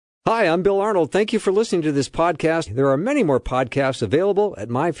Hi, I'm Bill Arnold. Thank you for listening to this podcast. There are many more podcasts available at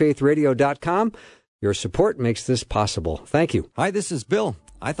myfaithradio.com. Your support makes this possible. Thank you. Hi, this is Bill.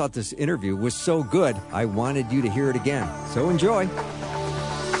 I thought this interview was so good, I wanted you to hear it again. So enjoy.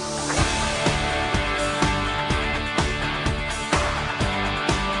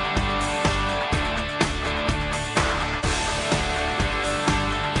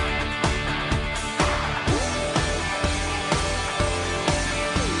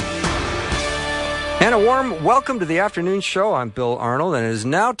 And a warm welcome to the afternoon show. I'm Bill Arnold, and it is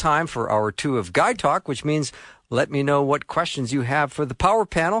now time for hour 2 of Guy Talk, which means let me know what questions you have for the Power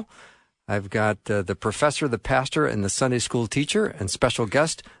Panel. I've got the professor, the pastor, and the Sunday school teacher, and special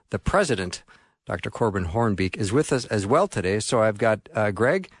guest, the president, Dr. Corbin Hornbeak, is with us as well today. So I've got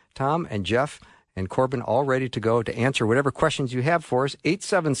Greg, Tom, and Jeff, and Corbin all ready to go to answer whatever questions you have for us.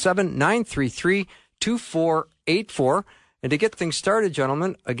 877-933-2484. And to get things started,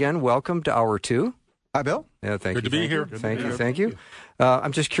 gentlemen, again, welcome to hour 2. Hi, Bill. Yeah, thank you. Good to be here. Thank you.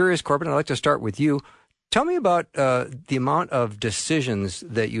 I'm just curious, Corbin, I'd like to start with you. Tell me about the amount of decisions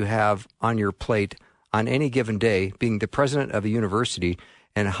that you have on your plate on any given day, being the president of a university,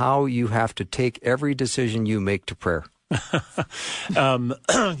 and how you have to take every decision you make to prayer.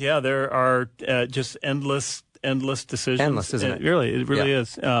 Yeah, there are just endless decisions. Endless, isn't it? It really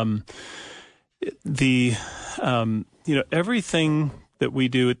is. Everything that we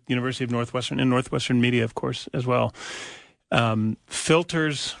do at the University of Northwestern, and Northwestern Media, of course, as well,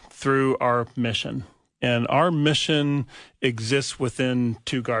 filters through our mission. And our mission exists within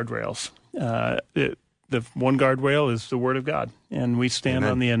 2 guardrails. The one guardrail is the Word of God, and we stand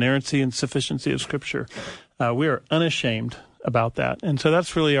on the inerrancy and sufficiency of Scripture. We are unashamed about that. And so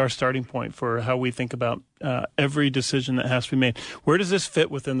that's really our starting point for how we think about every decision that has to be made. Where does this fit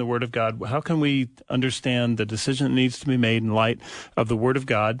within the Word of God? How can we understand the decision that needs to be made in light of the Word of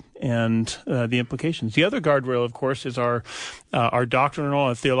God and the implications? The other guardrail, of course, is our doctrinal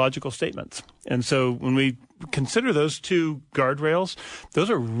and theological statements. And so when we consider those 2 guardrails,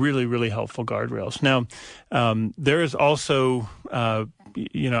 those are really, really helpful guardrails. Now, there is also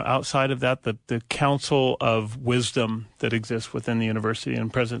outside of that, the council of wisdom that exists within the university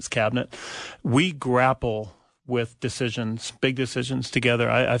and president's cabinet. We grapple with decisions, big decisions together.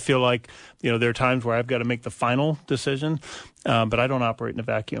 I feel like, there are times where I've got to make the final decision, but I don't operate in a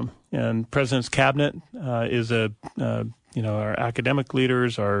vacuum. And president's cabinet is our academic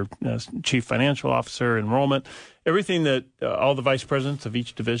leaders, our chief financial officer, enrollment, everything that all the vice presidents of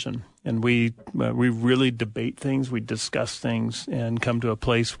each division. And we really debate things, we discuss things, and come to a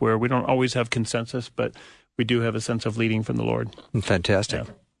place where we don't always have consensus, but we do have a sense of leading from the Lord. Fantastic.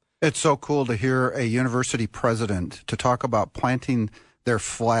 Yeah. It's so cool to hear a university president to talk about planting their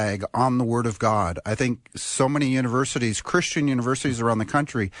flag on the Word of God. I think so many universities, Christian universities around the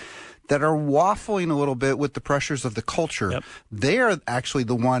country, that are waffling a little bit with the pressures of the culture. Yep. They are actually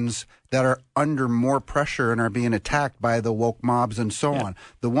the ones that are under more pressure and are being attacked by the woke mobs and so on.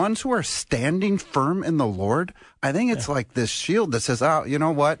 The ones who are standing firm in the Lord, I think it's like this shield that says, you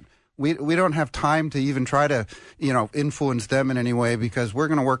know what? We don't have time to even try to, influence them in any way because we're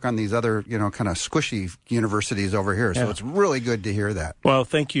going to work on these other, kind of squishy universities over here. So it's really good to hear that. Well,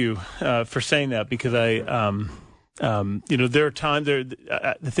 thank you for saying that because there are times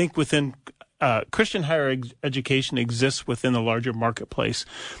I think within Christian higher education exists within the larger marketplace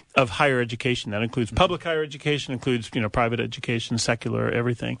of higher education. That includes public higher education, includes private education, secular,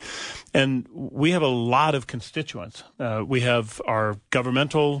 everything. And we have a lot of constituents. We have our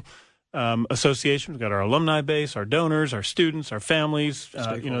governmental association. We've got our alumni base, our donors, our students, our families.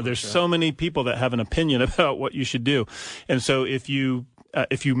 There's so many people that have an opinion about what you should do. And so if you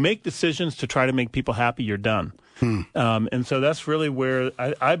make decisions to try to make people happy, you're done. And so that's really where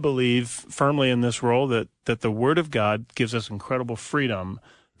I believe firmly in this role that the Word of God gives us incredible freedom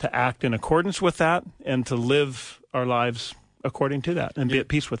to act in accordance with that and to live our lives according to that and be at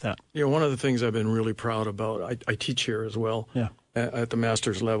peace with that. One of the things I've been really proud about, I teach here as well at the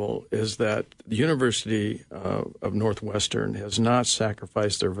master's level, is that the University of Northwestern has not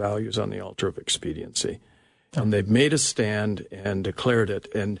sacrificed their values on the altar of expediency. And they've made a stand and declared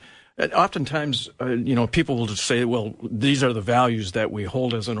it. And oftentimes, people will just say, well, these are the values that we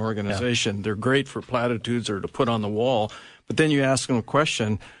hold as an organization. Yeah. They're great for platitudes or to put on the wall. But then you ask them a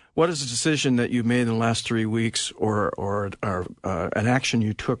question, what is a decision that you made in the last 3 weeks or an action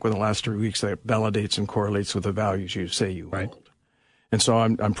you took within the last 3 weeks that validates and correlates with the values you say you hold? And so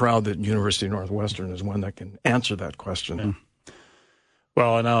I'm proud that University of Northwestern is one that can answer that question. Yeah.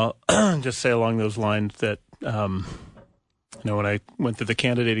 Well, and I'll just say along those lines that when I went through the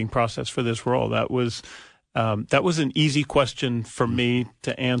candidating process for this role, that was That was an easy question for me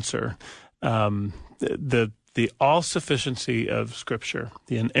to answer. The all-sufficiency of Scripture,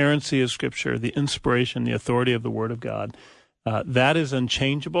 the inerrancy of Scripture, the inspiration, the authority of the Word of God, that is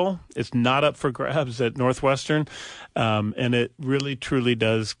unchangeable. It's not up for grabs at Northwestern, and it really, truly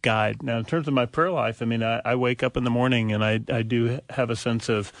does guide. Now, in terms of my prayer life, I mean, I wake up in the morning and I do have a sense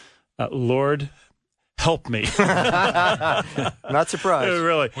of, Lord, help me. Not surprised.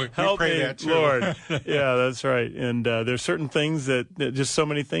 Really, help pray me, that too. Lord. Yeah, that's right. And there's certain things that just so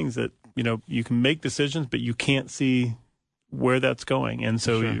many things that, you can make decisions, but you can't see where that's going. And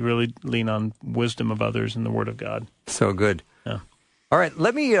so you really lean on wisdom of others and the Word of God. So good. Yeah. All right,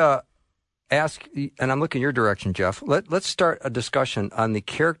 let me ask, and I'm looking your direction, Jeff. Let's start a discussion on the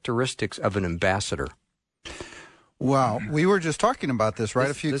characteristics of an ambassador. Well, we were just talking about this,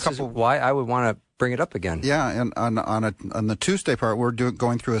 right? This is why I would want to bring it up again. Yeah, and on the Tuesday part, we're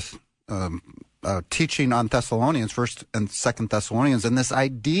going through a teaching on Thessalonians, 1st and 2nd Thessalonians, and this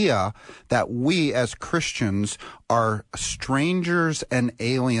idea that we as Christians are strangers and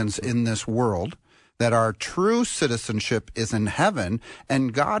aliens in this world, that our true citizenship is in heaven,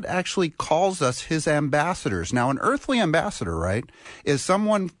 and God actually calls us his ambassadors. Now, an earthly ambassador, right, is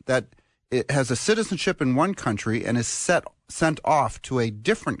someone that it has a citizenship in one country and is sent off to a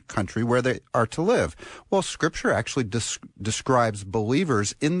different country where they are to live. Well, Scripture actually describes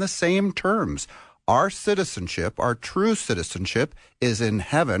believers in the same terms. Our citizenship, our true citizenship, is in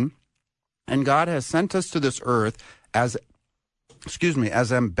heaven, and God has sent us to this earth as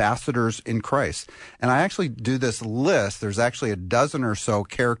ambassadors in Christ. And I actually do this list. There's actually a dozen or so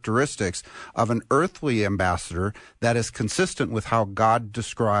characteristics of an earthly ambassador that is consistent with how God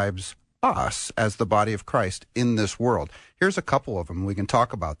describes us as the body of Christ in this world. Here's a couple of them. We can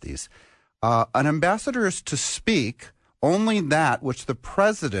talk about these. An ambassador is to speak only that which the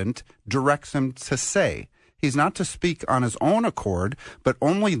president directs him to say. He's not to speak on his own accord, but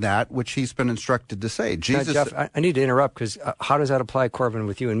only that which he's been instructed to say. Jesus. Now, Jeff, I need to interrupt because how does that apply, Corbin,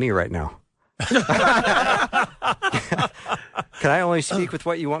 with you and me right now? Can I only speak with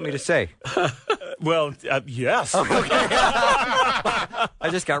what you want me to say? Well, yes. I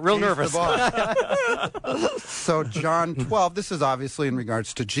just got real nervous. So John 12, this is obviously in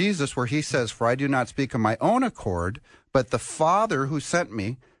regards to Jesus, where he says, "For I do not speak of my own accord, but the Father who sent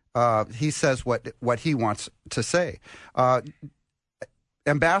me, he says what he wants to say."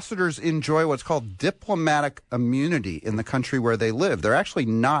 Ambassadors enjoy what's called diplomatic immunity in the country where they live. They're actually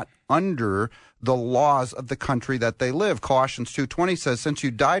not under the laws of the country that they live. Colossians 2:20 says, "Since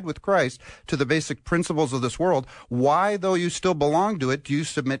you died with Christ to the basic principles of this world, why, though you still belong to it, do you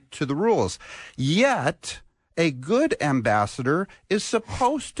submit to the rules?" Yet, a good ambassador is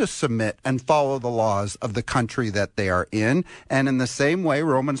supposed to submit and follow the laws of the country that they are in. And in the same way,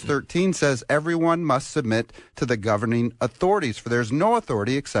 Romans 13 says, everyone must submit to the governing authorities, for there's no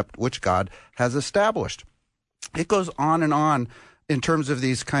authority except which God has established. It goes on in terms of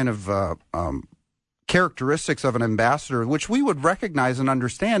these kind of characteristics of an ambassador, which we would recognize and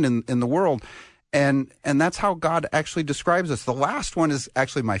understand in the world. And that's how God actually describes us. The last one is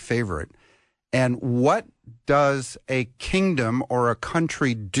actually my favorite. And what does a kingdom or a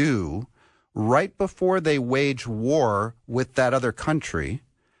country do right before they wage war with that other country?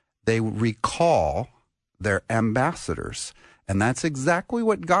 They recall their ambassadors. And that's exactly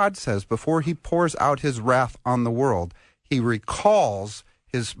what God says before he pours out his wrath on the world. He recalls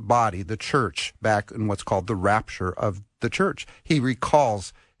his body, the church, back in what's called the rapture of the church. He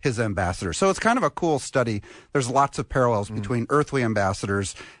recalls his ambassadors. So it's kind of a cool study. There's lots of parallels between earthly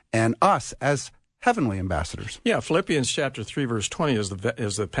ambassadors and us as heavenly ambassadors. Yeah, Philippians chapter 3, verse 20 is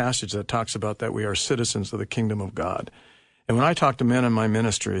the passage that talks about that we are citizens of the kingdom of God. And when I talk to men in my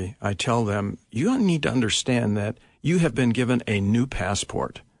ministry, I tell them, you need to understand that you have been given a new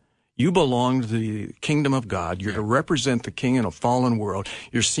passport. You belong to the kingdom of God. You're to represent the king in a fallen world.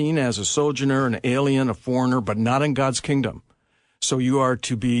 You're seen as a sojourner, an alien, a foreigner, but not in God's kingdom. So you are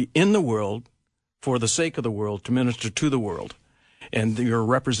to be in the world for the sake of the world, to minister to the world. And you're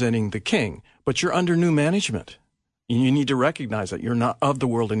representing the king, but you're under new management. And you need to recognize that you're not of the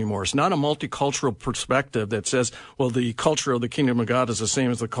world anymore. It's not a multicultural perspective that says, well, the culture of the kingdom of God is the same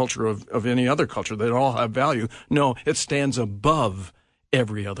as the culture of any other culture. They all have value. No, it stands above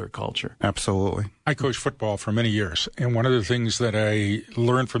every other culture. Absolutely. I coached football for many years, and one of the things that I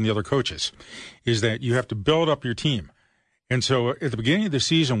learned from the other coaches is that you have to build up your team. And so at the beginning of the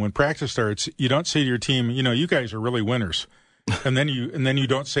season, when practice starts, you don't say to your team, you guys are really winners. and then you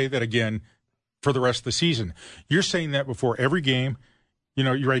don't say that again for the rest of the season. You're saying that before every game.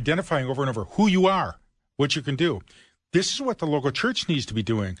 You're identifying over and over who you are, what you can do. This is what the local church needs to be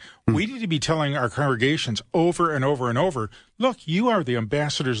doing. We need to be telling our congregations over and over and over, look, you are the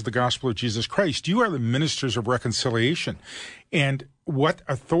ambassadors of the gospel of Jesus Christ. You are the ministers of reconciliation. And what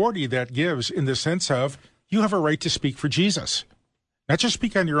authority that gives in the sense of you have a right to speak for Jesus. Not just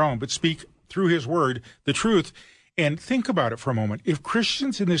speak on your own, but speak through his word, the truth. And think about it for a moment. If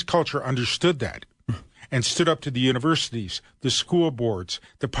Christians in this culture understood that and stood up to the universities, the school boards,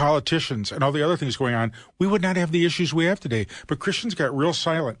 the politicians, and all the other things going on, we would not have the issues we have today. But Christians got real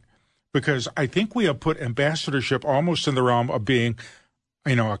silent because I think we have put ambassadorship almost in the realm of being,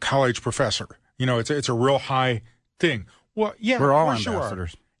 a college professor. It's a real high thing. Well, yeah, we're all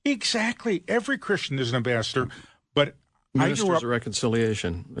ambassadors. Exactly. Every Christian is an ambassador, but ministers of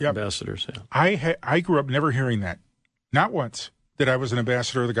reconciliation, ambassadors. Yeah. I grew up never hearing that, not once. That I was an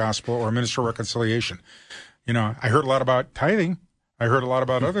ambassador of the gospel or a minister of reconciliation. I heard a lot about tithing. I heard a lot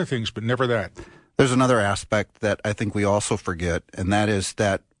about other things, but never that. There's another aspect that I think we also forget, and that is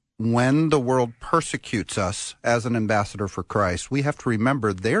that when the world persecutes us as an ambassador for Christ, we have to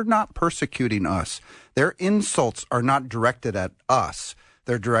remember they're not persecuting us. Their insults are not directed at us.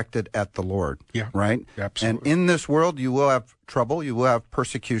 They're directed at the Lord, right? Absolutely. And in this world, you will have trouble, you will have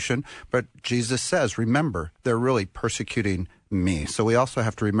persecution, but Jesus says, remember, they're really persecuting me. So we also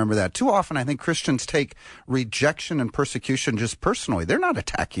have to remember that. Too often, I think Christians take rejection and persecution just personally. They're not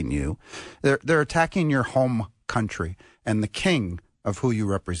attacking you. They're attacking your home country and the king of who you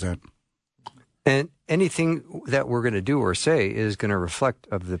represent. And anything that we're going to do or say is going to reflect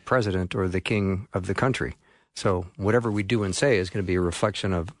of the president or the king of the country. So whatever we do and say is going to be a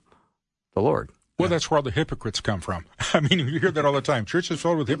reflection of the Lord. Well, that's where all the hypocrites come from. I mean, you hear that all the time. Church is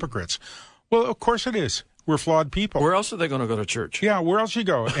filled with hypocrites. Well, of course it is. We're flawed people. Where else are they going to go to church? Yeah, where else you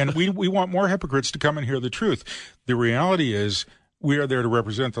go? And we want more hypocrites to come and hear the truth. The reality is we are there to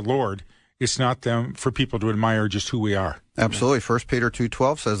represent the Lord. It's not them for people to admire just who we are. Absolutely. 1 Peter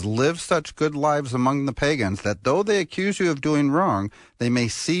 2:12 says, live such good lives among the pagans that though they accuse you of doing wrong, they may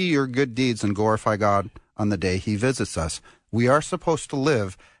see your good deeds and glorify God on the day he visits us. We are supposed to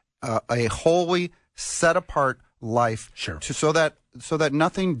live a holy, set-apart life so that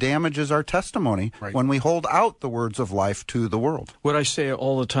nothing damages our testimony when we hold out the words of life to the world. What I say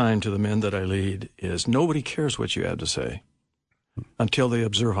all the time to the men that I lead is nobody cares what you have to say until they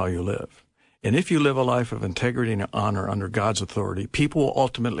observe how you live. And if you live a life of integrity and honor under God's authority, people will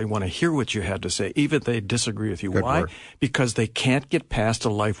ultimately want to hear what you had to say, even if they disagree with you. Good Why? word. Because they can't get past a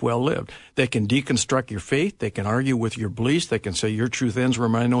life well lived. They can deconstruct your faith. They can argue with your beliefs. They can say your truth ends where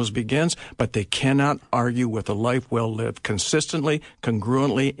my nose begins, but they cannot argue with a life well lived consistently,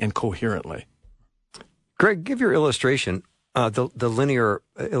 congruently, and coherently. Greg, give your illustration, the linear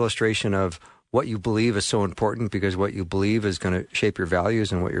illustration of what you believe is so important because what you believe is going to shape your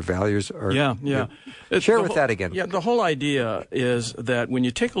values and what your values are. Yeah. Share with that again. Yeah, the whole idea is that when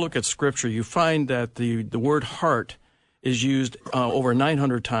you take a look at Scripture, you find that the word heart is used over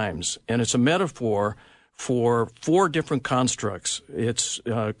 900 times, and it's a metaphor for 4 different constructs. It's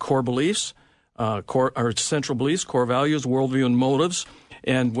core beliefs, central beliefs, core values, worldview, and motives.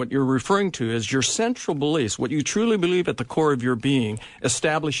 And what you're referring to is your central beliefs, what you truly believe at the core of your being,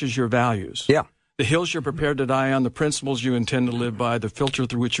 establishes your values. Yeah. The hills you're prepared to die on, the principles you intend to live by, the filter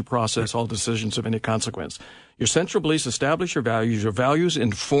through which you process all decisions of any consequence. Your central beliefs establish your values. Your values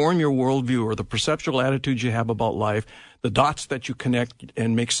inform your worldview or the perceptual attitudes you have about life, the dots that you connect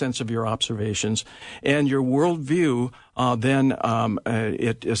and make sense of your observations. And your worldview then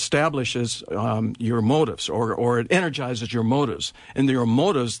it establishes your motives or it energizes your motives. And your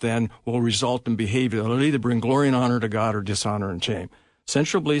motives then will result in behavior that will either bring glory and honor to God or dishonor and shame.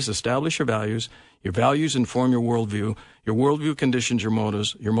 Central beliefs establish your values inform your worldview conditions your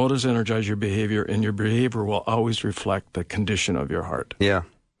motives energize your behavior, and your behavior will always reflect the condition of your heart. Yeah.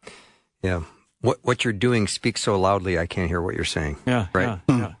 What you're doing speaks so loudly I can't hear what you're saying. Yeah, right?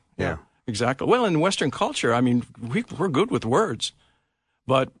 Yeah, exactly. Well, in Western culture, I mean, we're good with words,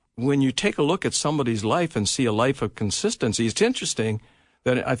 but when you take a look at somebody's life and see a life of consistency, it's interesting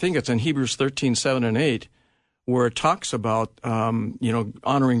that I think it's in Hebrews 13:7 and 8, where it talks about,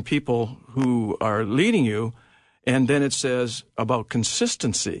 honoring people who are leading you. And then it says about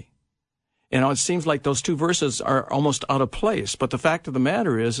consistency. And it seems like those 2 verses are almost out of place. But the fact of the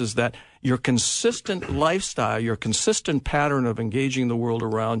matter is that your consistent lifestyle, your consistent pattern of engaging the world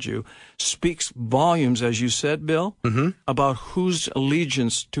around you speaks volumes, as you said, Bill, about whose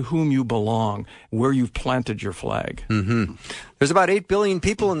allegiance, to whom you belong, where you've planted your flag. Mm-hmm. There's about 8 billion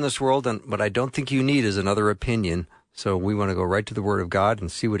people in this world, and what I don't think you need is another opinion. So we want to go right to the Word of God and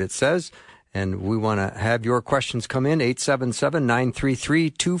see what it says. And we want to have your questions come in,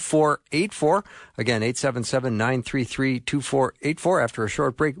 877-933-2484. Again, 877-933-2484. After a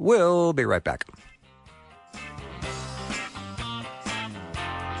short break, we'll be right back.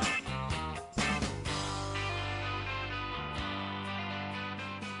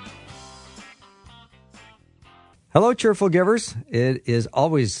 Hello, cheerful givers. It is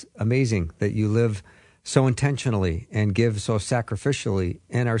always amazing that you live so intentionally and give so sacrificially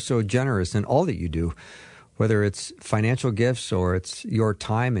and are so generous in all that you do, whether it's financial gifts or it's your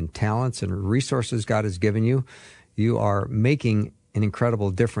time and talents and resources God has given you. You are making an incredible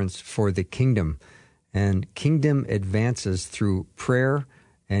difference for the kingdom. And kingdom advances through prayer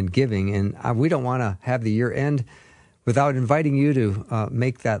and giving. And we don't want to have the year end without inviting you to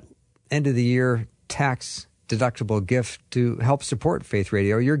make that end of the year tax deductible gift to help support Faith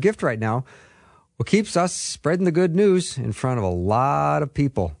Radio. Your gift right now keeps us spreading the good news in front of a lot of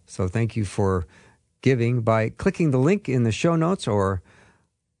people. So thank you for giving by clicking the link in the show notes or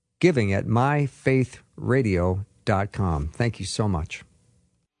giving at myfaithradio.com. Thank you so much.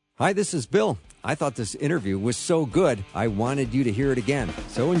 Hi, this is Bill. I thought this interview was so good, I wanted you to hear it again.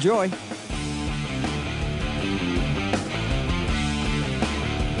 So enjoy.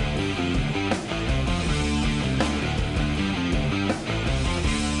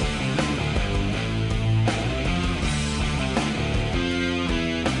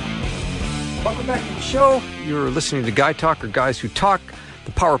 Welcome back to the show. You're listening to Guy Talk, or Guys Who Talk.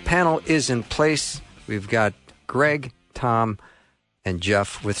 The power panel is in place. We've got Greg, Tom, and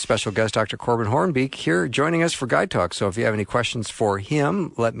Jeff with special guest Dr. Corbin Hornbeak here joining us for Guy Talk. So if you have any questions for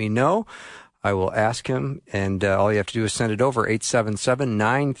him, let me know. I will ask him, and all you have to do is send it over,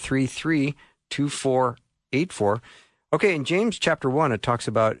 877-933-2484. Okay, in James chapter 1, it talks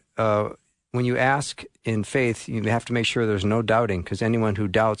about when you ask in faith, you have to make sure there's no doubting, because anyone who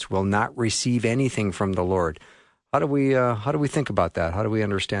doubts will not receive anything from the Lord. How do we think about that? How do we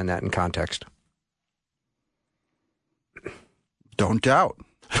understand that in context? Don't doubt.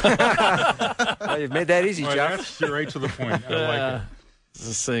 Well, you've made that easy, Jeff. That's right to the point. I like it.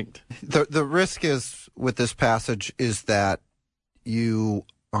 Succinct. The risk is with this passage is that you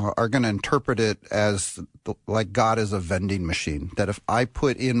are going to interpret it as like God is a vending machine, that if I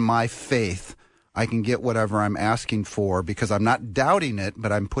put in my faith, I can get whatever I'm asking for because I'm not doubting it,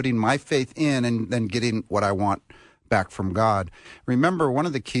 but I'm putting my faith in and then getting what I want back from God. Remember, one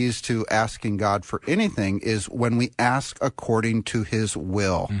of the keys to asking God for anything is when we ask according to his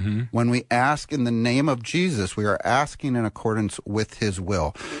will. Mm-hmm. When we ask in the name of Jesus, we are asking in accordance with his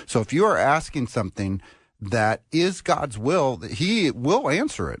will. So if you are asking something that is God's will, he will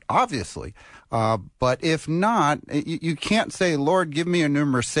answer it, obviously. But if not, you can't say, Lord, give me a new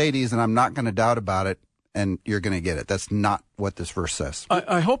Mercedes, and I'm not going to doubt about it, and you're going to get it. That's not what this verse says.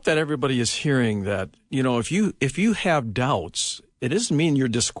 I hope that everybody is hearing that, if you have doubts, it doesn't mean you're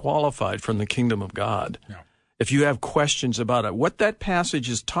disqualified from the kingdom of God. No. If you have questions about it, what that passage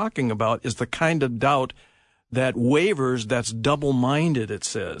is talking about is the kind of doubt that wavers, that's double-minded, it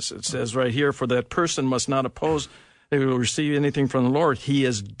says. It says right here, for that person must not oppose, they will receive anything from the Lord. He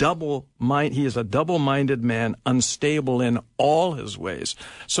is a double-minded man, unstable in all his ways.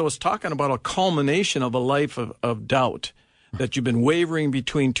 So it's talking about a culmination of a life of doubt, that you've been wavering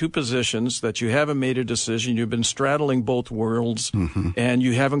between two positions, that you haven't made a decision, you've been straddling both worlds, and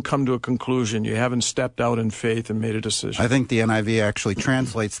you haven't come to a conclusion. You haven't stepped out in faith and made a decision. I think the NIV actually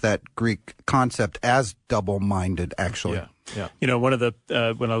translates that Greek concept as double-minded, actually. Yeah. Yeah. One of the,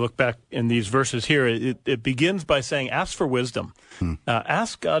 when I look back in these verses here, it begins by saying, ask for wisdom.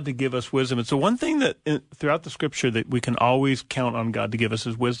 Ask God to give us wisdom. It's the one thing that throughout the scripture that we can always count on God to give us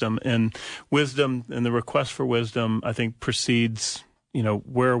is wisdom. And wisdom and the request for wisdom, I think, precedes,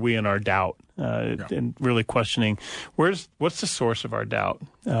 where are we in our doubt? And really questioning, what's the source of our doubt?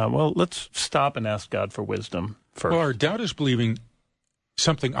 Well, let's stop and ask God for wisdom first. Well, our doubt is believing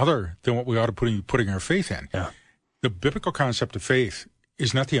something other than what we ought to putting our faith in. Yeah. The biblical concept of faith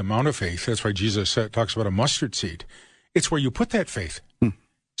is not the amount of faith. That's why Jesus talks about a mustard seed. It's where you put that faith.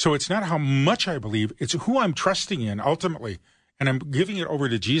 So it's not how much I believe, it's who I'm trusting in ultimately. And I'm giving it over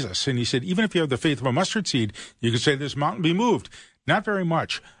to Jesus. And he said, even if you have the faith of a mustard seed, you can say this mountain be moved. Not very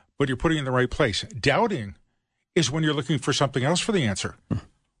much, but you're putting it in the right place. Doubting is when you're looking for something else for the answer.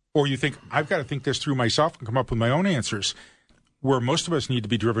 Or you think, I've got to think this through myself and come up with my own answers. Where most of us need to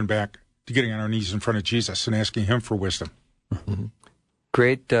be driven back to getting on our knees in front of Jesus and asking him for wisdom.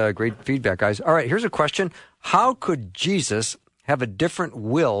 Great feedback, guys. All right, here's a question. How could Jesus have a different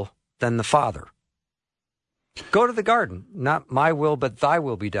will than the Father? Go to the garden. Not my will, but thy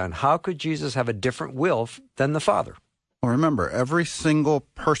will be done. How could Jesus have a different will than the Father? Well, remember, every single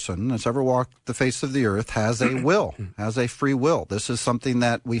person that's ever walked the face of the earth has a will, has a free will. This is something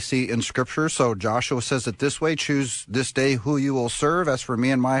that we see in Scripture. So Joshua says it this way: choose this day who you will serve. As for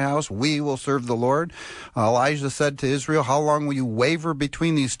me and my house, we will serve the Lord. Elijah said to Israel, how long will you waver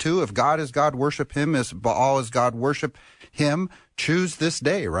between these two? If God is God, worship him. If Baal is God, worship him. Choose this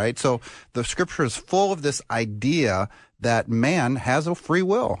day, right? So the Scripture is full of this idea that man has a free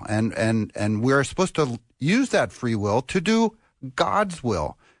will, and we're supposed to use that free will to do God's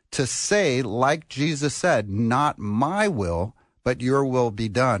will, to say, like Jesus said, not my will, but your will be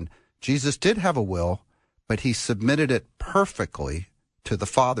done. Jesus did have a will, but he submitted it perfectly to the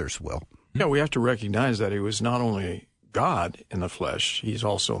Father's will. Yeah, we have to recognize that he was not only God in the flesh, he's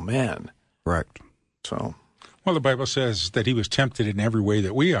also man. Correct. So, well, the Bible says that he was tempted in every way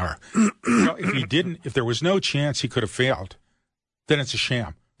that we are. If there was no chance he could have failed, then it's a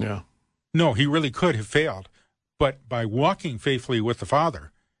sham. Yeah. No, he really could have failed. But by walking faithfully with the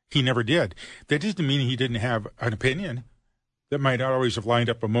Father, he never did. That doesn't mean he didn't have an opinion that might not always have lined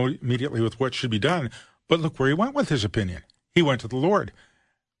up immediately with what should be done. But look where he went with his opinion. He went to the Lord.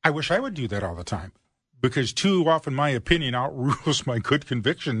 I wish I would do that all the time, because too often my opinion outrules my good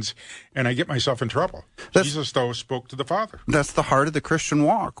convictions, and I get myself in trouble. Jesus, though, spoke to the Father. That's the heart of the Christian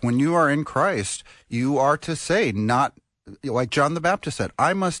walk. When you are in Christ, you are to say, not like John the Baptist said,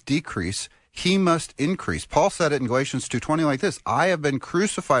 I must decrease, he must increase. Paul said it in Galatians 2:20 like this: I have been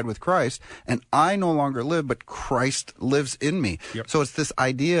crucified with Christ, and I no longer live, but Christ lives in me. Yep. So it's this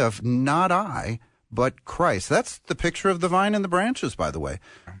idea of not I, but Christ. That's the picture of the vine and the branches, by the way.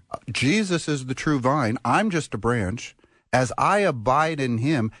 Jesus is the true vine. I'm just a branch. As I abide in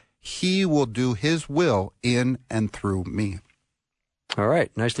him, he will do his will in and through me. All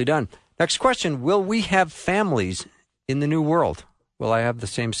right. Nicely done. Next question. Will we have families in the new world? Will I have the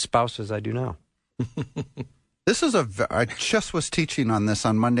same spouse as I do now? I just was teaching on this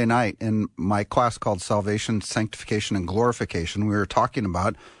on Monday night in my class called Salvation, Sanctification, and Glorification. We were talking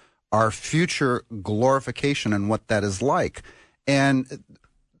about our future glorification and what that is like. And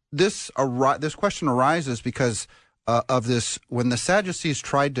this question arises because of this, when the Sadducees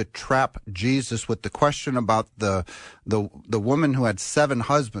tried to trap Jesus with the question about the woman who had 7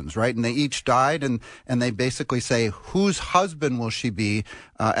 husbands, right? And they each died, and they basically say, whose husband will she be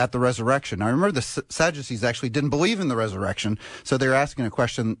at the resurrection? Now, remember, the Sadducees actually didn't believe in the resurrection, so they're asking a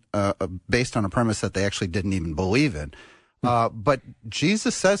question based on a premise that they actually didn't even believe in. But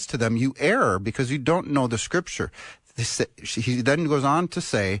Jesus says to them, you err because you don't know the Scripture. He then goes on to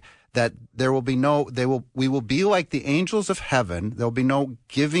say that we will be like the angels of heaven. There'll be no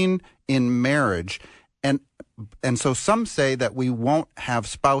giving in marriage. And so some say that we won't have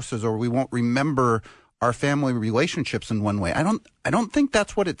spouses, or we won't remember our family relationships in one way. I don't think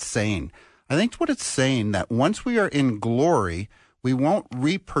that's what it's saying. I think what it's saying that once we are in glory, we won't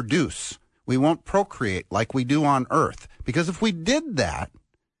reproduce. We won't procreate like we do on earth. Because if we did that,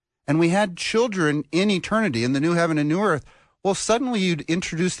 and we had children in eternity, in the new heaven and new earth, well, suddenly you'd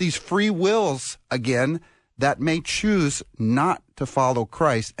introduce these free wills again that may choose not to follow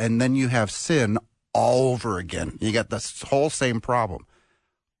Christ, and then you have sin all over again. You get this whole same problem.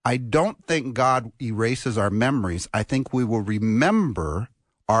 I don't think God erases our memories. I think we will remember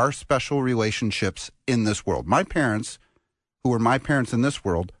our special relationships in this world. My parents, who were my parents in this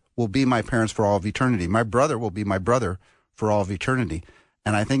world, will be my parents for all of eternity. My brother will be my brother for all of eternity.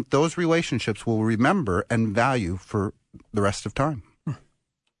 And I think those relationships will remember and value for the rest of time.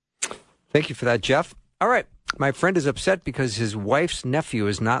 Thank you for that, Jeff. All right. My friend is upset because his wife's nephew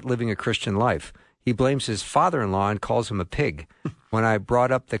is not living a Christian life. He blames his father-in-law and calls him a pig. When I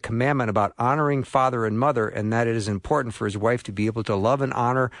brought up the commandment about honoring father and mother, and that it is important for his wife to be able to love and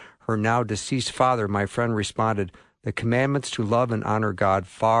honor her now deceased father, my friend responded, the commandments to love and honor God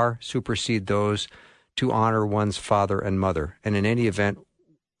far supersede those to honor one's father and mother. And in any event,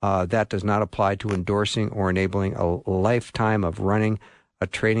 that does not apply to endorsing or enabling a lifetime of running a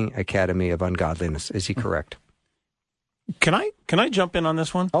training academy of ungodliness. Is he correct? Can I jump in on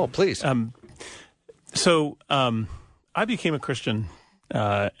this one? Oh, please. So I became a Christian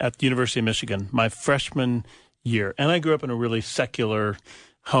at the University of Michigan my freshman year, and I grew up in a really secular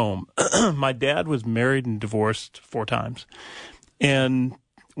home. My dad was married and divorced 4 times. And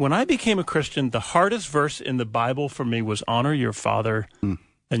when I became a Christian, the hardest verse in the Bible for me was honor your father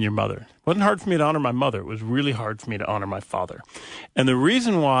and your mother. It wasn't hard for me to honor my mother. It was really hard for me to honor my father. And the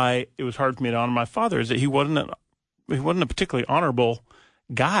reason why it was hard for me to honor my father is that he wasn't a particularly honorable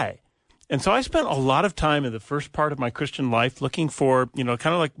guy. And so I spent a lot of time in the first part of my Christian life looking for, kind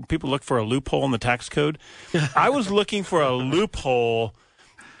of like people look for a loophole in the tax code. I was looking for a loophole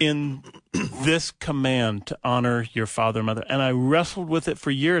in this command to honor your father and mother. And I wrestled with it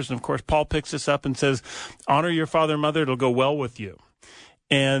for years. And, of course, Paul picks this up and says, honor your father and mother, it'll go well with you.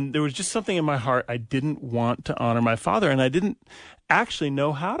 And there was just something in my heart. I didn't want to honor my father, and I didn't actually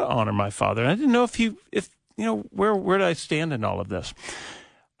know how to honor my father. And I didn't know where did I stand in all of this.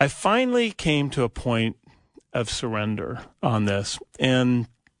 I finally came to a point of surrender on this. And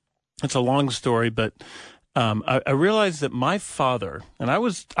it's a long story, but I realized that my father, and I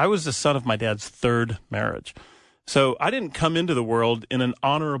was the son of my dad's third marriage. So I didn't come into the world in an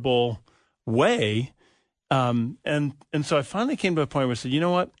honorable way. And so I finally came to a point where I said, you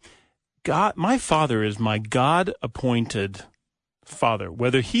know what? God, my father is my God-appointed father.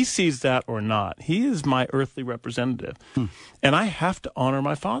 Whether he sees that or not, he is my earthly representative. And I have to honor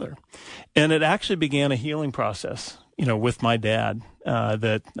my father. And it actually began a healing process, with my dad,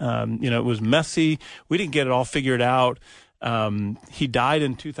 it was messy. We didn't get it all figured out. He died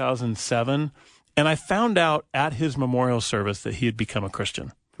in 2007. And I found out at his memorial service that he had become a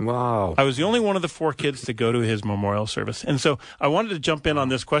Christian. Wow. I was the only one of the 4 kids to go to his memorial service. And so I wanted to jump in on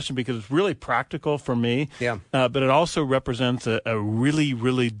this question because it's really practical for me. Yeah. But it also represents a really,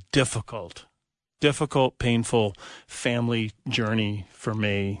 really difficult, painful family journey for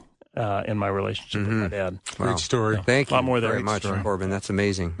me in my relationship with my dad. Wow. Great story. Thank you a lot more very much, Corbin. That's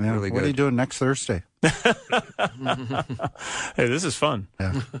amazing. Yeah. Really good. What are you doing next Thursday? Hey, this is fun.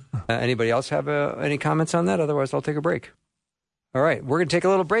 Yeah. Anybody else have any comments on that? Otherwise, I'll take a break. All right, we're going to take a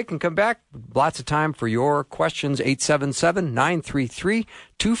little break and come back. Lots of time for your questions.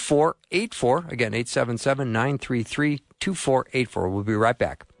 877-933-2484. Again, 877-933-2484. We'll be right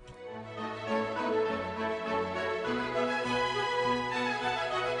back.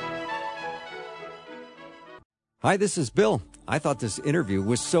 Hi, this is Bill. I thought this interview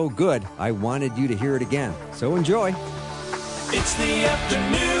was so good, I wanted you to hear it again. So enjoy. It's the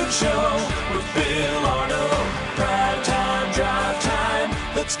afternoon show with Bill Arnold. Prime time, drive time.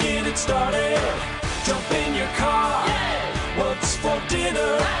 Let's get it started. Jump in your car. Yeah. What's for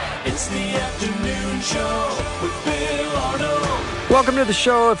dinner? Hey. It's the afternoon show with Bill Arnold. Welcome to the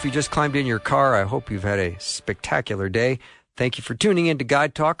show. If you just climbed in your car, I hope you've had a spectacular day. Thank you for tuning in to Guy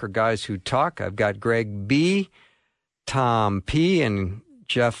Talk, or Guys Who Talk. I've got Greg B., Tom P., and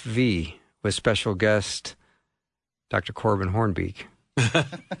Jeff V., with special guest Dr. Corbin Hornbeak.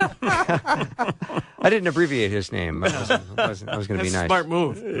 I didn't abbreviate his name. I was going to be nice. Smart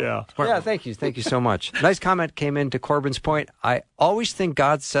move. Yeah. Thank you. Thank you so much. Nice comment came in to Corbin's point. I always think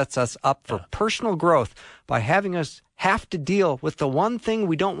God sets us up for personal growth by having us have to deal with the one thing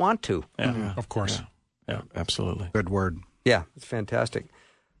we don't want to. Yeah. Of course. Yeah, absolutely. Good word. Yeah, it's fantastic.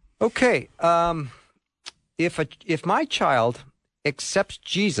 Okay. If my child accepts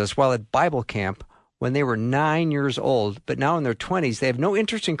Jesus while at Bible camp when they were 9 years old, but now in their 20s, they have no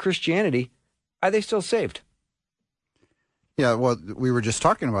interest in Christianity, are they still saved? Yeah, well, we were just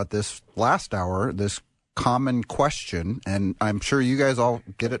talking about this last hour, this common question, and I'm sure you guys all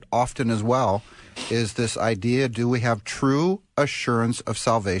get it often as well, is this idea, do we have true assurance of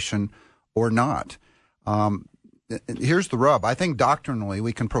salvation or not? Here's the rub. I think doctrinally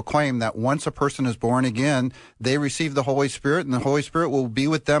we can proclaim that once a person is born again, they receive the Holy Spirit, and the Holy Spirit will be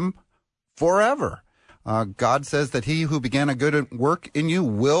with them forever. God says that he who began a good work in you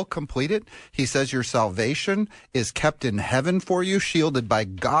will complete it. He says your salvation is kept in heaven for you, shielded by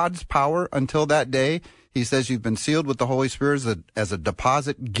God's power until that day. He says you've been sealed with the Holy Spirit as a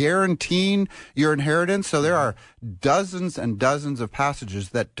deposit, guaranteeing your inheritance. So there are dozens and dozens of passages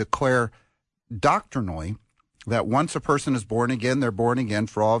that declare doctrinally that once a person is born again, they're born again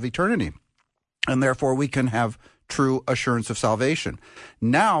for all of eternity. And therefore we can have true assurance of salvation.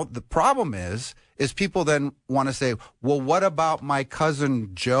 Now, the problem is people then want to say, well, what about my cousin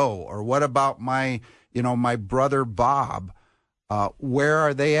Joe? Or what about my brother Bob? Where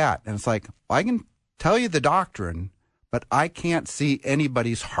are they at? And it's like, well, I can tell you the doctrine, but I can't see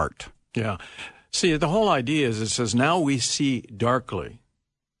anybody's heart. Yeah. See, the whole idea is it says now we see darkly.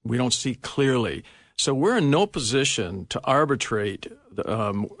 We don't see clearly. So we're in no position to arbitrate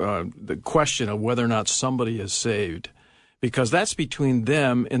the question of whether or not somebody is saved, because that's between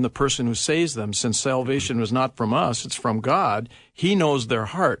them and the person who saves them. Since salvation was not from us, it's from God. He knows their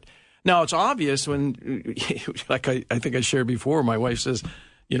heart. Now, it's obvious when, like I think I shared before, my wife says,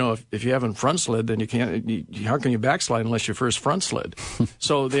 if you haven't front slid, then you can't. How can you backslide unless you first front slid?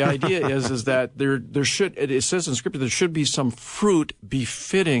 So the idea is that there should. It says in Scripture there should be some fruit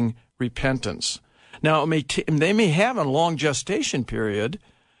befitting repentance. Now, they may have a long gestation period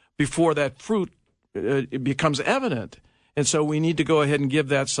before that fruit becomes evident. And so we need to go ahead and give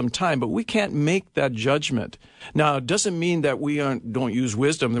that some time, but we can't make that judgment. Now, it doesn't mean that we don't use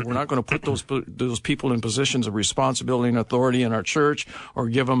wisdom, that we're not going to put those people in positions of responsibility and authority in our church, or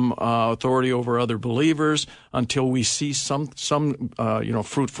give them authority over other believers until we see some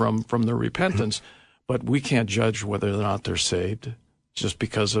fruit from their repentance. But we can't judge whether or not they're saved just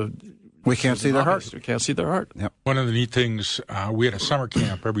because of we can't see their heart. We can't see their heart. Yep. One of the neat things, we had a summer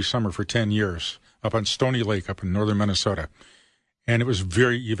camp every summer for 10 years up on Stony Lake up in northern Minnesota. And it was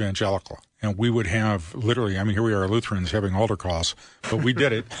very evangelical. And we would have literally, here we are Lutherans having altar calls, but we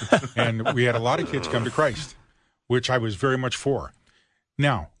did it. And we had a lot of kids come to Christ, which I was very much for.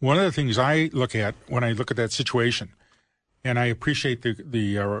 Now, one of the things I look at when I look at that situation, and I appreciate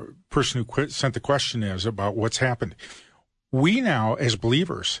the person who sent the question is about what's happened. We now, as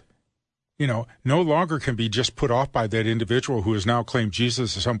believers, no longer can be just put off by that individual who has now claimed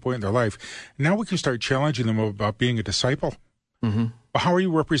Jesus at some point in their life. Now we can start challenging them about being a disciple. Mm-hmm. Well, how are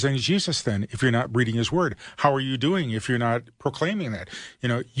you representing Jesus then if you're not reading his word? How are you doing if you're not proclaiming that?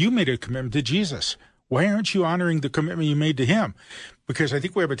 You made a commitment to Jesus. Why aren't you honoring the commitment you made to him? Because I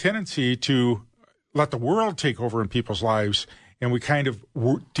think we have a tendency to let the world take over in people's lives, and we kind of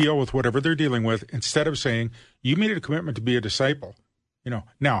deal with whatever they're dealing with instead of saying, you made a commitment to be a disciple.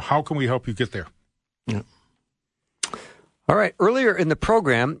 Now, how can we help you get there? Yeah. All right. Earlier in the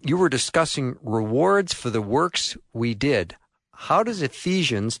program, you were discussing rewards for the works we did. How does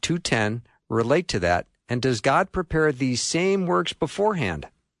Ephesians 2:10 relate to that? And does God prepare these same works beforehand?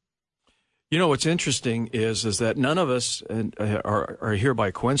 What's interesting is that none of us are here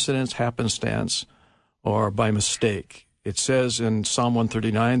by coincidence, happenstance, or by mistake. It says in Psalm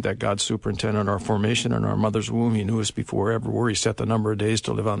 139 that God superintended our formation in our mother's womb. He knew us before we ever were. He set the number of days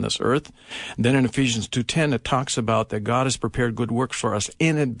to live on this earth. And then in Ephesians 2:10, it talks about that God has prepared good works for us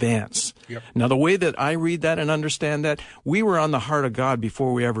in advance. Yep. Now, the way that I read that and understand that, we were on the heart of God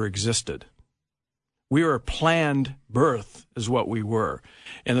before we ever existed. We were a planned birth is what we were.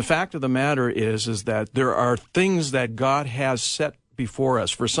 And the fact of the matter is that there are things that God has set before us.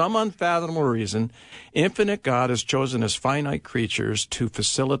 For some unfathomable reason, infinite God has chosen his finite creatures to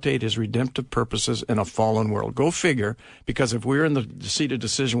facilitate his redemptive purposes in a fallen world. Go figure, because if we were in the seat of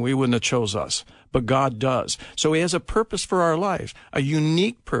decision, we wouldn't have chose us. But God does. So he has a purpose for our life, a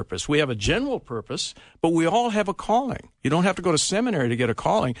unique purpose. We have a general purpose, but we all have a calling. You don't have to go to seminary to get a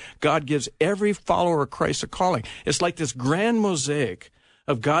calling. God gives every follower of Christ a calling. It's like this grand mosaic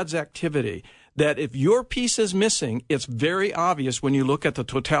of God's activity that if your piece is missing, it's very obvious when you look at the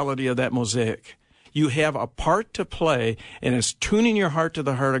totality of that mosaic. You have a part to play, and it's tuning your heart to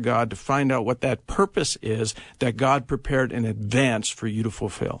the heart of God to find out what that purpose is that God prepared in advance for you to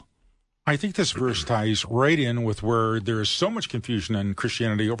fulfill. I think this verse ties right in with where there is so much confusion in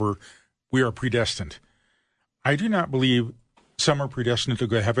Christianity over we are predestined. I do not believe some are predestined to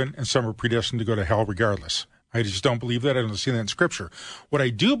go to heaven and some are predestined to go to hell regardless. I just don't believe that. I don't see that in Scripture. What I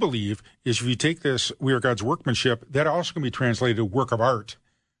do believe is if you take this, we are God's workmanship, that also can be translated to work of art,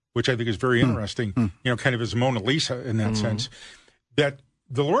 which I think is very interesting, kind of as Mona Lisa in that sense, that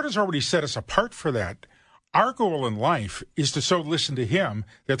the Lord has already set us apart for that. Our goal in life is to so listen to him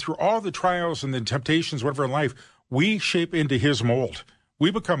that through all the trials and the temptations, whatever in life, we shape into his mold.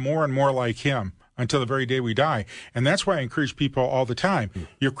 We become more and more like him until the very day we die. And that's why I encourage people all the time.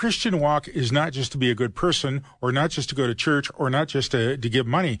 Your Christian walk is not just to be a good person or not just to go to church or not just to give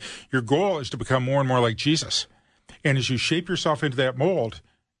money. Your goal is to become more and more like Jesus. And as you shape yourself into that mold,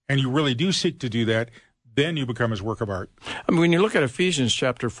 and you really do seek to do that, then you become his work of art. When you look at Ephesians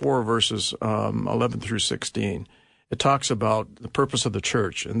chapter 4, verses 11 through 16, it talks about the purpose of the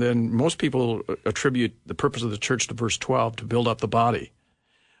church. And then most people attribute the purpose of the church to verse 12, to build up the body.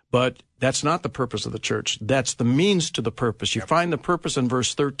 But that's not the purpose of the church. That's the means to the purpose. You find the purpose in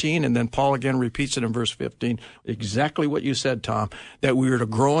verse 13, and then Paul again repeats it in verse 15. Exactly what you said, Tom, that we are to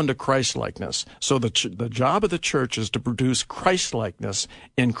grow into Christ-likeness. So the job of the church is to produce Christ-likeness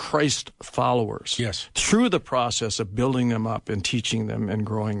in Christ followers. Yes. Through the process of building them up and teaching them and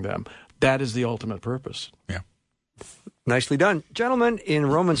growing them. That is the ultimate purpose. Yeah. Nicely done. Gentlemen, in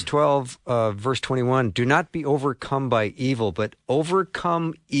Romans 12, verse 21, do not be overcome by evil, but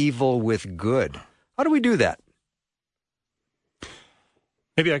overcome evil with good. How do we do that?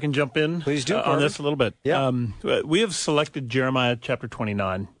 Maybe I can jump in Please do, on this a little bit. Yeah. We have selected Jeremiah chapter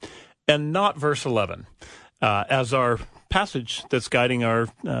 29 and not verse 11 as our passage that's guiding our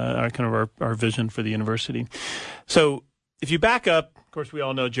vision for the university. So if you back up, of course, we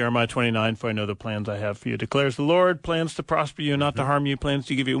all know Jeremiah 29, for I know the plans I have for you, declares the Lord, plans to prosper you, not to harm you, plans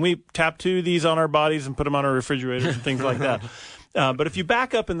to give you. And we tattoo these on our bodies and put them on our refrigerators and things like that. But if you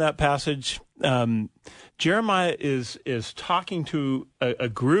back up in that passage, Jeremiah is talking to a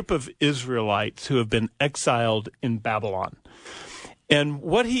group of Israelites who have been exiled in Babylon. And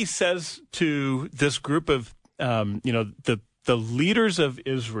what he says to this group of, the leaders of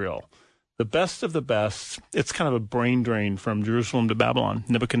Israel, the best of the best, it's kind of a brain drain from Jerusalem to Babylon.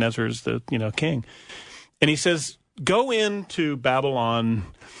 Nebuchadnezzar is the, king. And he says, go into Babylon,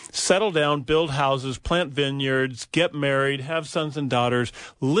 settle down, build houses, plant vineyards, get married, have sons and daughters,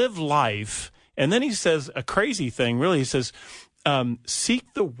 live life. And then he says a crazy thing, really. He says,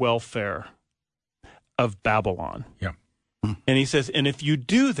 seek the welfare of Babylon. Yeah. And he says, and if you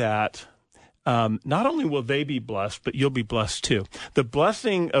do that, not only will they be blessed, but you'll be blessed too. The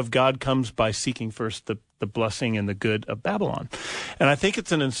blessing of God comes by seeking first the blessing and the good of Babylon. And I think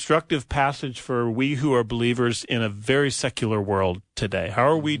it's an instructive passage for we who are believers in a very secular world today. How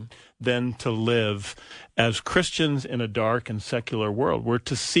are we then to live as Christians in a dark and secular world? We're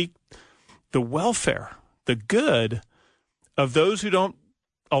to seek the welfare, the good of those who don't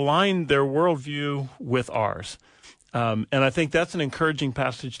align their worldview with ours. And I think that's an encouraging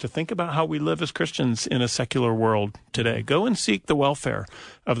passage to think about how we live as Christians in a secular world today. Go and seek the welfare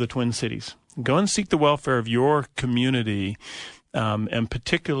of the Twin Cities. Go and seek the welfare of your community, and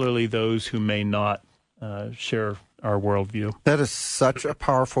particularly those who may not share our worldview. That is such a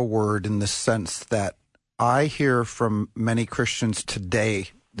powerful word in the sense that I hear from many Christians today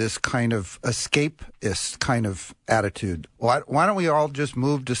this kind of escapist kind of attitude. Why don't we all just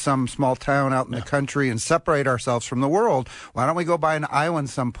move to some small town out in the country and separate ourselves from the world? Why don't we go buy an island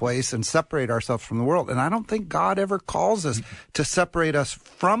someplace and separate ourselves from the world? And I don't think God ever calls us to separate us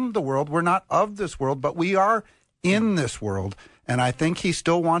from the world. We're not of this world, but we are in this world. And I think he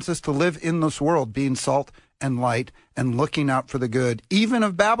still wants us to live in this world, being salt and light and looking out for the good, even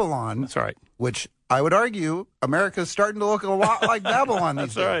of Babylon. That's right. Which I would argue America's starting to look a lot like Babylon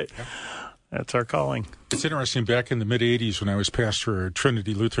these days. That's right. That's our calling. It's interesting, back in the mid-'80s when I was pastor at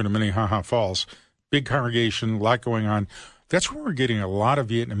Trinity Lutheran in Minnehaha Falls, big congregation, a lot going on. That's where we're getting a lot of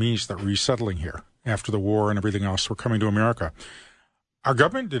Vietnamese that were resettling here after the war and everything else were coming to America. Our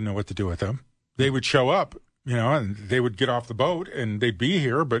government didn't know what to do with them. They would show up, and they would get off the boat and they'd be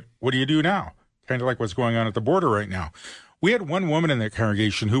here, but what do you do now? Kind of like what's going on at the border right now. We had one woman in that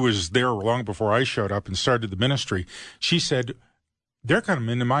congregation who was there long before I showed up and started the ministry. She said, they're coming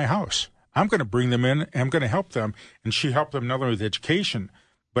into my house. I'm going to bring them in. I'm going to help them. And she helped them not only with education,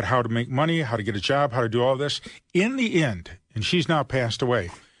 but how to make money, how to get a job, how to do all this. In the end, and she's now passed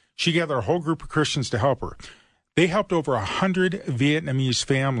away, she gathered a whole group of Christians to help her. They helped over 100 Vietnamese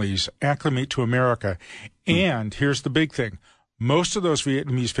families acclimate to America. And here's the big thing. Most of those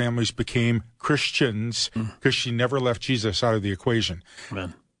Vietnamese families became Christians because she never left Jesus out of the equation.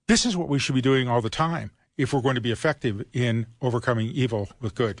 Amen. This is what we should be doing all the time if we're going to be effective in overcoming evil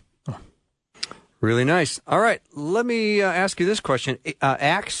with good. Really nice. All right, let me ask you this question.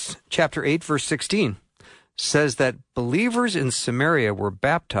 Acts chapter 8, verse 16 says that believers in Samaria were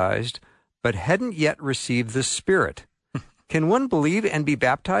baptized but hadn't yet received the Spirit. Can one believe and be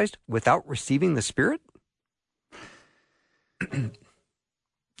baptized without receiving the Spirit?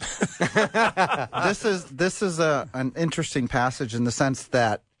 This is an interesting passage in the sense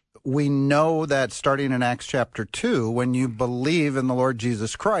that we know that starting in Acts chapter 2, when you believe in the Lord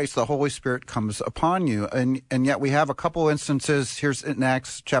Jesus Christ, the Holy Spirit comes upon you. And yet we have a couple instances, here's in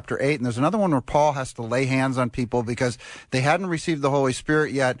Acts chapter 8, and there's another one where Paul has to lay hands on people because they hadn't received the Holy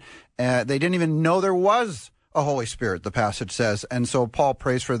Spirit yet. They didn't even know there was a Holy Spirit, the passage says. And so Paul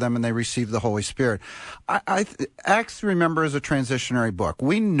prays for them and they receive the Holy Spirit. Acts, remember, is a transitionary book.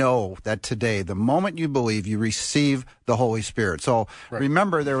 We know that today, the moment you believe, you receive the Holy Spirit. So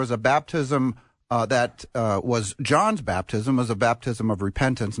remember, there was a baptism that was John's baptism, was a baptism of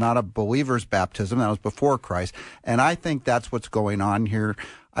repentance, not a believer's baptism. That was before Christ. And I think that's what's going on here.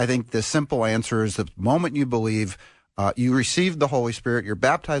 I think the simple answer is the moment you believe, you receive the Holy Spirit, you're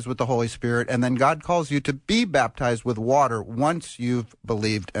baptized with the Holy Spirit, and then God calls you to be baptized with water once you've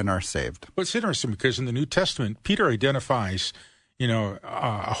believed and are saved. Well, it's interesting because in the New Testament, Peter identifies,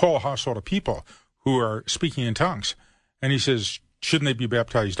 a whole household of people who are speaking in tongues. And he says, shouldn't they be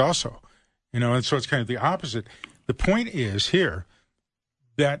baptized also? And so it's kind of the opposite. The point is here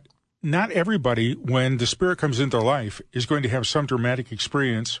that not everybody, when the Spirit comes into their life, is going to have some dramatic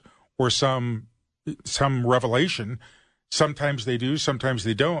experience or some revelation. Sometimes they do, sometimes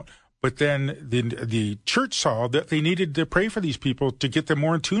they don't. But then the church saw that they needed to pray for these people to get them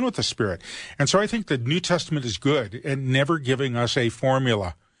more in tune with the Spirit. And so I think the New Testament is good at never giving us a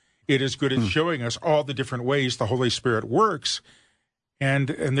formula. It is good at showing us all the different ways the Holy Spirit works. And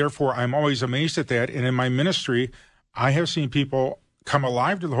therefore, I'm always amazed at that. And in my ministry, I have seen people come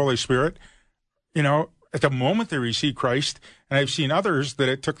alive to the Holy Spirit. at the moment they received Christ, and I've seen others that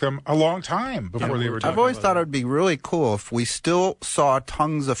it took them a long time before they were talking I've always about thought it would be really cool if we still saw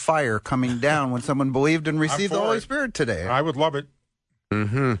tongues of fire coming down when someone believed and received the Holy Spirit today. I would love it.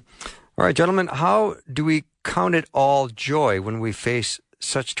 Mm-hmm. All right, gentlemen, how do we count it all joy when we face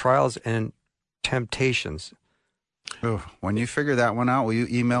such trials and temptations? Oh, when you figure that one out, will you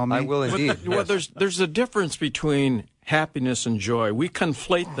email me? I will indeed. Well, Yes. there's a difference between happiness and joy. We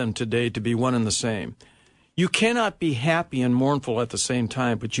conflate them today to be one and the same. You cannot be happy and mournful at the same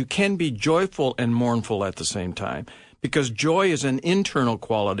time, but you can be joyful and mournful at the same time, because joy is an internal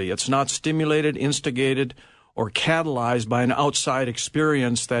quality. It's not stimulated, instigated, or catalyzed by an outside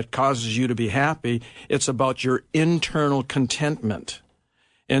experience that causes you to be happy. It's about your internal contentment.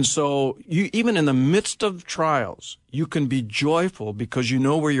 And so even in the midst of trials, you can be joyful because you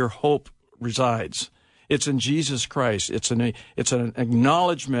know where your hope resides. It's in Jesus Christ. It's an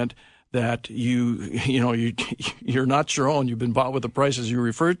acknowledgement that you're not your own. You've been bought with the price, as you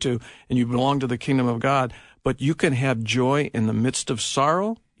referred to, and you belong to the kingdom of God. But you can have joy in the midst of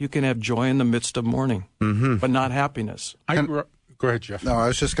sorrow. You can have joy in the midst of mourning, but not happiness. Go ahead, Jeff. No, I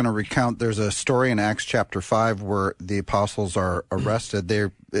was just going to recount. There's a story in Acts chapter 5 where the apostles are arrested. They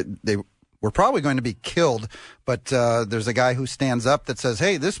were probably going to be killed, but there's a guy who stands up that says,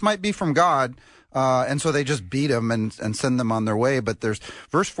 hey, this might be from God. And so they just beat them and send them on their way. But there's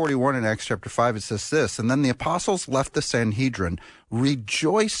verse 41 in Acts chapter 5. It says this, and then the apostles left the Sanhedrin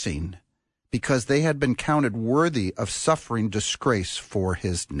rejoicing because they had been counted worthy of suffering disgrace for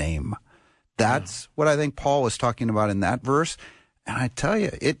his name. That's what I think Paul was talking about in that verse. And I tell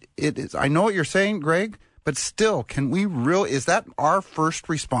you, it is. I know what you're saying, Greg, but still, is that our first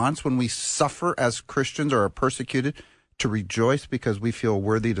response when we suffer as Christians or are persecuted, to rejoice because we feel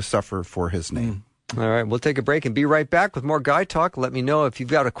worthy to suffer for his name? All right, we'll take a break and be right back with more Guy Talk. Let me know if you've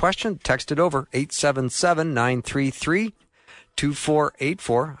got a question. Text it over,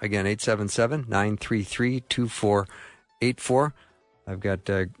 877-933-2484. Again, 877-933-2484. I've got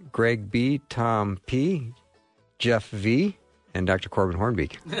Greg B., Tom P., Jeff V., and Dr. Corbin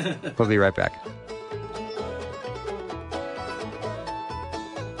Hornbeak. We'll be right back.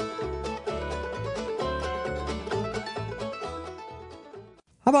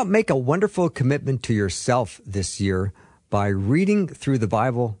 How about make a wonderful commitment to yourself this year by reading through the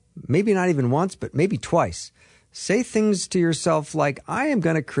Bible, maybe not even once, but maybe twice. Say things to yourself like, I am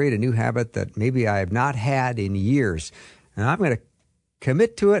going to create a new habit that maybe I have not had in years, and I'm going to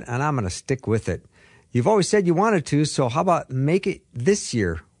commit to it, and I'm going to stick with it. You've always said you wanted to, so how about make it this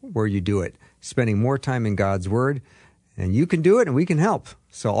year where you do it, spending more time in God's Word, and you can do it, and we can help.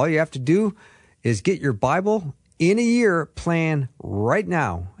 So all you have to do is get your Bible in a year plan right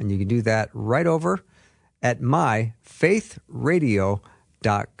now, and you can do that right over at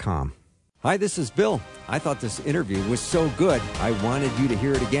myfaithradio.com. Hi, this is Bill. I thought this interview was so good, I wanted you to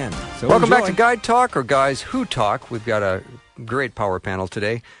hear it again. So welcome enjoy. back to Guy Talk, or Guys Who Talk. We've got a great power panel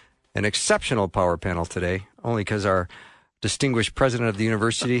today, an exceptional power panel today, only because our distinguished president of the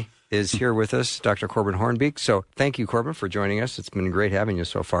university is here with us, Dr. Corbin Hornbeak. So thank you, Corbin, for joining us. It's been great having you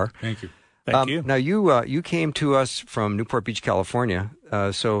so far. Thank you. Thank you. Now, you came to us from Newport Beach, California.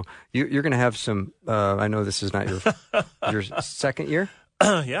 So you're going to have some, I know this is not your second year?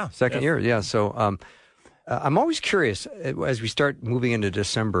 Yeah. Second year, yeah. So I'm always curious, as we start moving into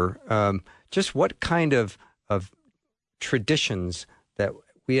December, just what kind of traditions that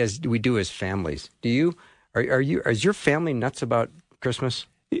we do as families. Is your family nuts about Christmas?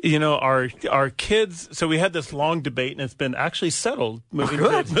 You know, our kids, so we had this long debate, and it's been actually settled moving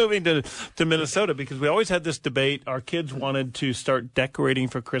to Minnesota, because we always had this debate. Our kids wanted to start decorating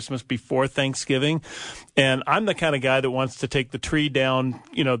for Christmas before Thanksgiving, and I'm the kind of guy that wants to take the tree down,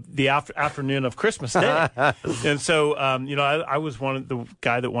 the afternoon of Christmas Day. And so, I was the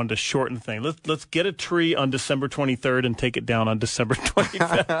guy that wanted to shorten the thing. Let's get a tree on December 23rd and take it down on December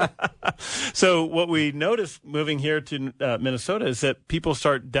 25th. So what we noticed moving here to Minnesota is that people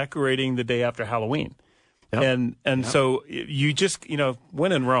start decorating the day after Halloween. Yep. And so you just,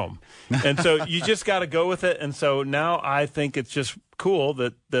 when in Rome. And so you just got to go with it. And so now I think it's just cool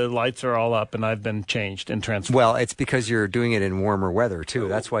that the lights are all up and I've been changed and transformed. Well, it's because you're doing it in warmer weather, too.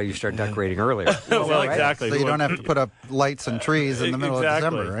 That's why you start decorating earlier. Well, exactly. So you don't have to put up lights and trees in the middle of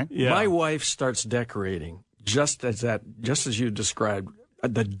December, right? Yeah. My wife starts decorating just as you described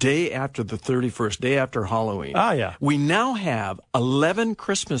the day after the 31st, day after Halloween. Ah, yeah. We now have 11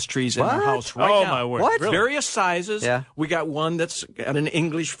 Christmas trees in our house right now. Oh, my word. What? Really? Various sizes. Yeah. We got one that's got an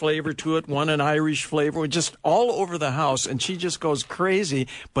English flavor to it, one an Irish flavor. We're just all over the house, and she just goes crazy,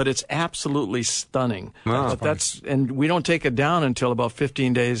 but it's absolutely stunning. Wow. And we don't take it down until about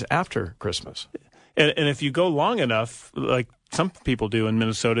 15 days after Christmas. And if you go long enough, like some people do in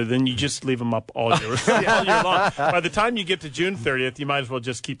Minnesota, then you just leave them up all year long. By the time you get to June 30th, you might as well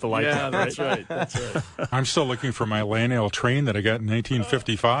just keep the lights on. That's right. That's right. I'm still looking for my Lionel train that I got in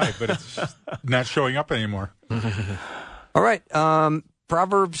 1955, but it's not showing up anymore. All right.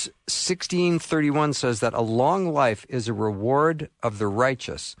 Proverbs 16:31 says that a long life is a reward of the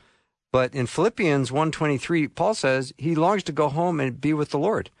righteous. But in Philippians 1:23, Paul says he longs to go home and be with the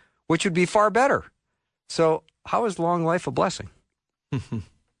Lord, which would be far better. So how is long life a blessing?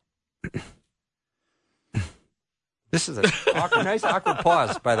 This is a nice awkward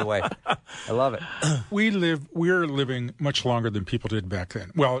pause, by the way. I love it. We're living much longer than people did back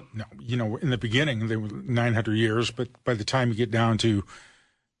then. Well, no, in the beginning they were 900 years, but by the time you get down to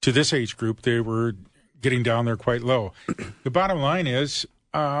this age group, they were getting down there quite low. The bottom line is,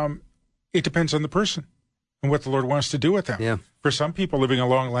 it depends on the person and what the Lord wants to do with them. Yeah. For some people, living a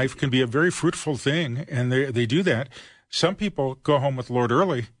long life can be a very fruitful thing, and they do that. Some people go home with the Lord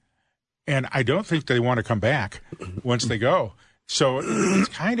early, and I don't think they want to come back once they go. So it's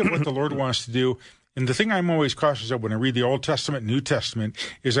kind of what the Lord wants to do. And the thing I'm always cautious of when I read the Old Testament, New Testament,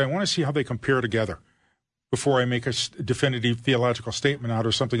 is I want to see how they compare together before I make a definitive theological statement out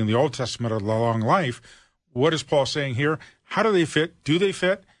of something in the Old Testament of the long life. What is Paul saying here? How do they fit? Do they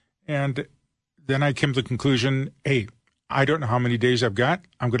fit? And then I came to the conclusion, hey, I don't know how many days I've got.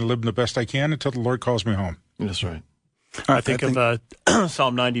 I'm going to live the best I can until the Lord calls me home. That's right. I think of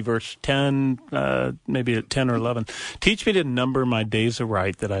Psalm 90, verse 10, maybe at 10 or 11. Teach me to number my days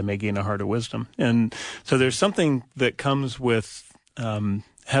aright, that I may gain a heart of wisdom. And so there's something that comes with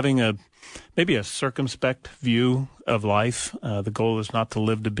having maybe a circumspect view of life. The goal is not to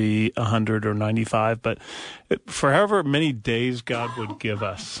live to be 100 or 95, but for however many days God would give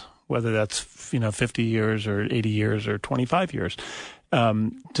us, whether that's 50 years or 80 years or 25 years,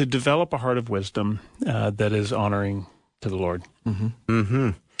 to develop a heart of wisdom that is honoring to the Lord. Mm-hmm. Mm-hmm.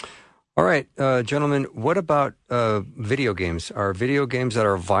 All right, gentlemen, what about video games? Are video games that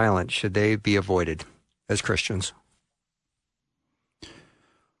are violent, should they be avoided as Christians?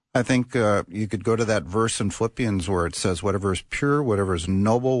 I think you could go to that verse in Philippians where it says, whatever is pure, whatever is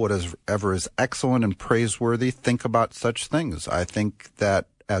noble, whatever is excellent and praiseworthy, think about such things. I think that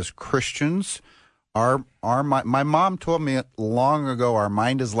as Christians, my mom told me long ago, our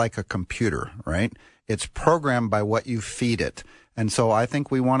mind is like a computer, right? It's programmed by what you feed it. And so I think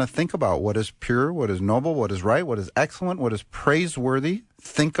we want to think about what is pure, what is noble, what is right, what is excellent, what is praiseworthy.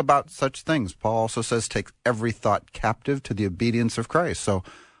 Think about such things. Paul also says, take every thought captive to the obedience of Christ. So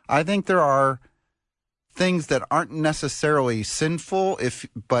I think there are things that aren't necessarily sinful,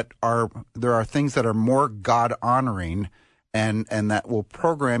 but there are things that are more God-honoring and that will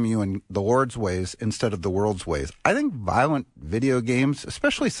program you in the Lord's ways instead of the world's ways. I think violent video games,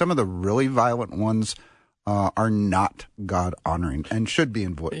 especially some of the really violent ones, are not God-honoring and should be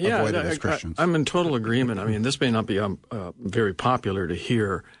avoided as Christians. I'm in total agreement. I mean, this may not be very popular to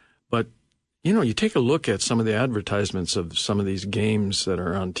hear, but you take a look at some of the advertisements of some of these games that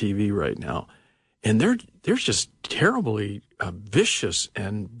are on TV right now, and they're just terribly vicious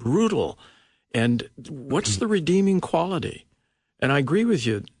and brutal. And what's the redeeming quality? And I agree with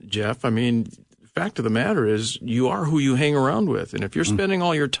you, Jeff. I mean, the fact of the matter is you are who you hang around with. And if you're spending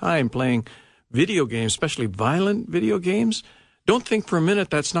all your time playing video games, especially violent video games, don't think for a minute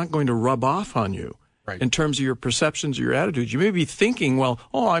that's not going to rub off on you in terms of your perceptions or your attitudes. You may be thinking, well,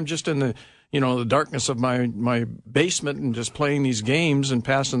 I'm just in the the darkness of my basement and just playing these games and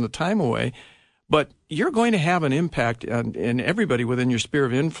passing the time away. But you're going to have an impact on everybody within your sphere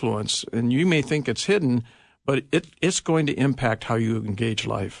of influence, and you may think it's hidden, but it's going to impact how you engage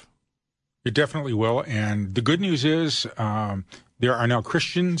life. It definitely will. And the good news is there are now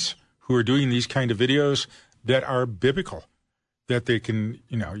Christians who are doing these kind of videos that are biblical, that they can,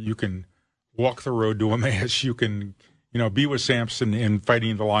 you can walk the road to Emmaus, you can, be with Samson and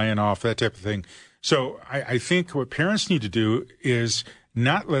fighting the lion off, that type of thing. So I think what parents need to do is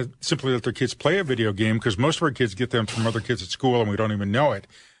not simply let their kids play a video game, because most of our kids get them from other kids at school and we don't even know it,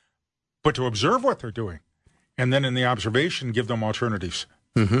 but to observe what they're doing. And then in the observation, give them alternatives.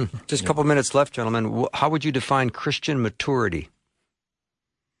 Mm-hmm. Just a couple minutes left, gentlemen. How would you define Christian maturity?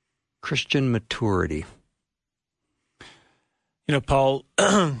 Christian maturity. Paul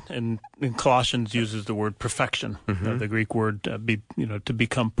in Colossians uses the word perfection, the Greek word to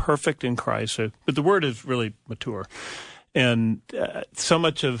become perfect in Christ. But the word is really mature. And so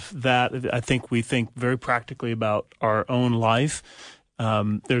much of that, I think we think very practically about our own life.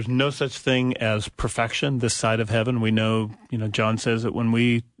 There's no such thing as perfection this side of heaven. We know, John says that when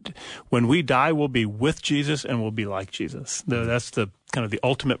we die, we'll be with Jesus and we'll be like Jesus. That's the kind of the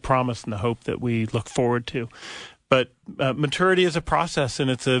ultimate promise and the hope that we look forward to. But maturity is a process, and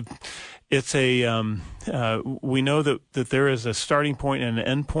we know that there is a starting point and an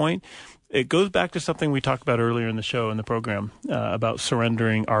end point. It goes back to something we talked about earlier in the show, in the program, about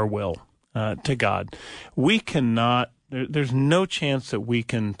surrendering our will to God. We cannot, there's no chance that we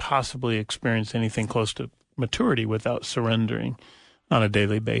can possibly experience anything close to maturity without surrendering on a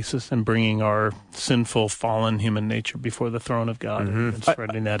daily basis and bringing our sinful, fallen human nature before the throne of God and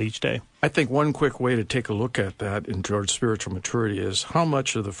spreading that each day. I think one quick way to take a look at that in towards spiritual maturity is how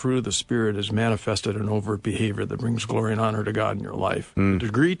much of the fruit of the Spirit is manifested in overt behavior that brings glory and honor to God in your life. The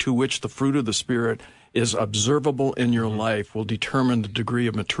degree to which the fruit of the Spirit is observable in your life will determine the degree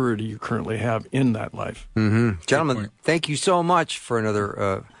of maturity you currently have in that life. Gentlemen, thank you so much for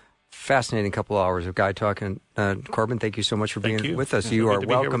another fascinating couple of hours of Guy Talk. And Corbin, thank you so much for being with us. You are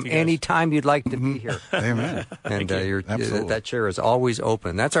welcome anytime you'd like to be here. Amen. And that chair is always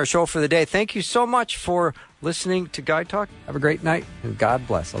open. That's our show for the day. Thank you so much for listening to Guy Talk. Have a great night, and God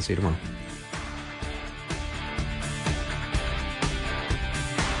bless. I'll see you tomorrow.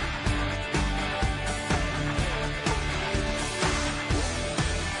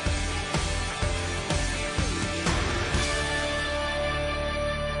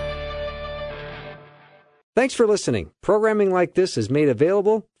 Thanks for listening. Programming like this is made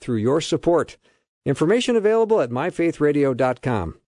available through your support. Information available at myfaithradio.com.